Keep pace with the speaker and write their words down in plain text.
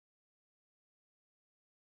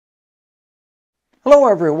Hello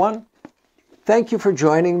everyone. Thank you for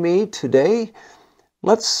joining me today.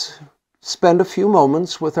 Let's spend a few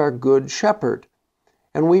moments with our Good Shepherd.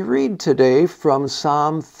 And we read today from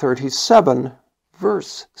Psalm 37,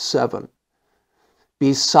 verse 7.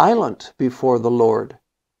 Be silent before the Lord.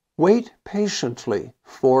 Wait patiently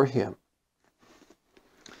for him.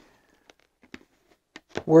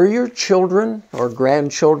 Were your children or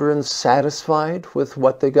grandchildren satisfied with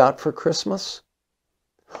what they got for Christmas?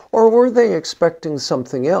 Or were they expecting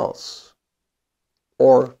something else?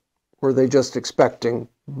 Or were they just expecting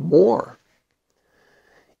more?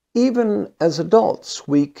 Even as adults,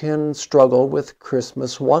 we can struggle with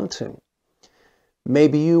Christmas wanting.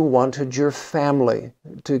 Maybe you wanted your family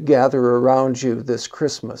to gather around you this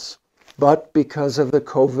Christmas, but because of the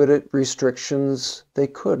COVID restrictions, they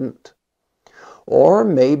couldn't. Or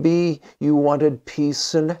maybe you wanted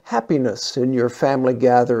peace and happiness in your family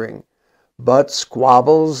gathering, but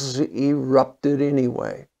squabbles erupted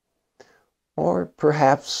anyway. Or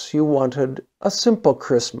perhaps you wanted a simple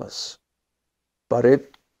Christmas, but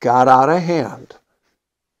it got out of hand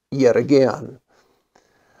yet again.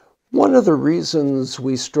 One of the reasons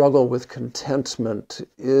we struggle with contentment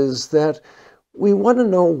is that we want to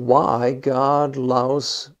know why God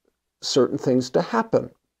allows certain things to happen.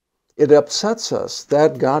 It upsets us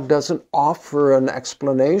that God doesn't offer an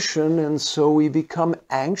explanation, and so we become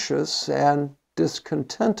anxious and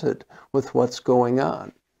discontented with what's going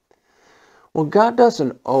on. Well, God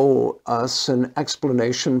doesn't owe us an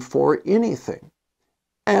explanation for anything.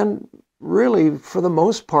 And really, for the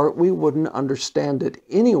most part, we wouldn't understand it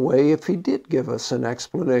anyway if he did give us an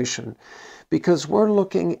explanation, because we're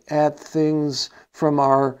looking at things from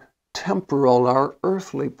our temporal, our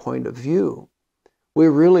earthly point of view. We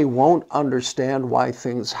really won't understand why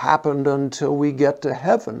things happened until we get to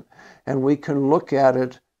heaven, and we can look at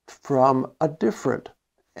it from a different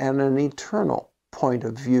and an eternal point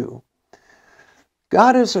of view.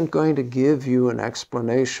 God isn't going to give you an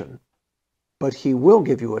explanation, but he will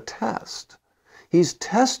give you a test. He's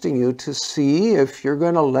testing you to see if you're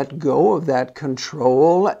going to let go of that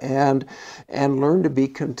control and learn to be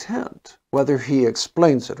content, whether he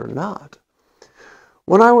explains it or not.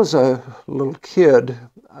 When I was a little kid,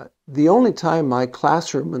 the only time my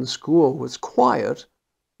classroom in school was quiet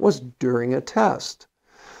was during a test.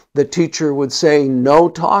 The teacher would say, "No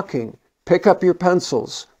talking, pick up your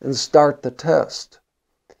pencils and start the test."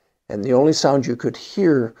 And the only sound you could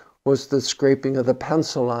hear was the scraping of the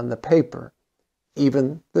pencil on the paper.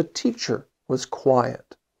 Even the teacher was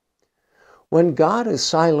quiet. When God is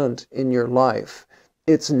silent in your life,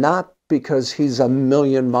 it's not because he's a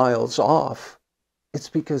million miles off. It's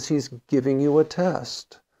because he's giving you a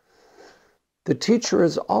test. The teacher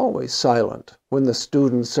is always silent when the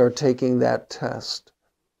students are taking that test.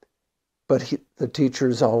 But the teacher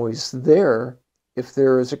is always there if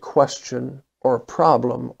there is a question or a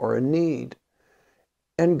problem or a need.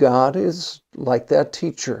 And God is like that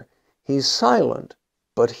teacher. He's silent,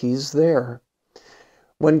 but he's there.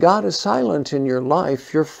 When God is silent in your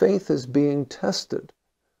life, your faith is being tested.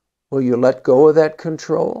 Will you let go of that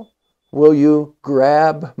control? Will you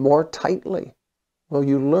grab more tightly? Will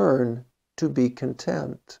you learn to be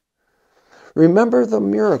content? Remember the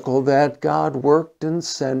miracle that God worked in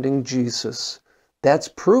sending Jesus. That's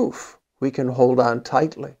proof we can hold on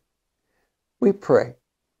tightly. We pray.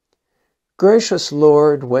 Gracious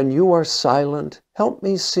Lord, when you are silent, help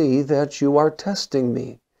me see that you are testing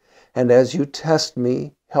me. And as you test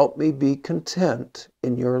me, help me be content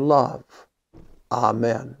in your love.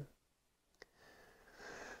 Amen.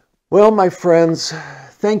 Well, my friends,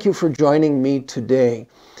 thank you for joining me today.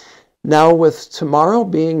 Now, with tomorrow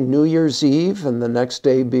being New Year's Eve and the next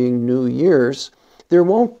day being New Year's, there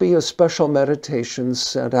won't be a special meditation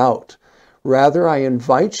sent out. Rather, I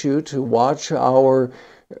invite you to watch our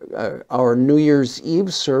New Year's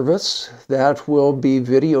Eve service that will be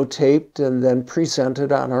videotaped and then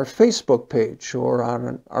presented on our Facebook page or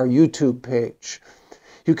on our YouTube page.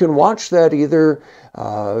 You can watch that either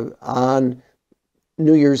on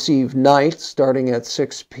New Year's Eve night starting at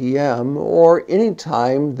 6 p.m. or any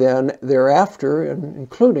time then thereafter,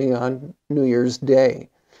 including on New Year's Day.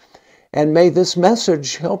 And may this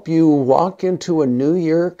message help you walk into a new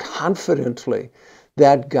year confidently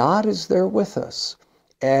that God is there with us.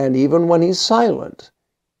 And even when he's silent,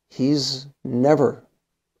 he's never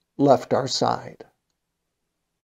left our side.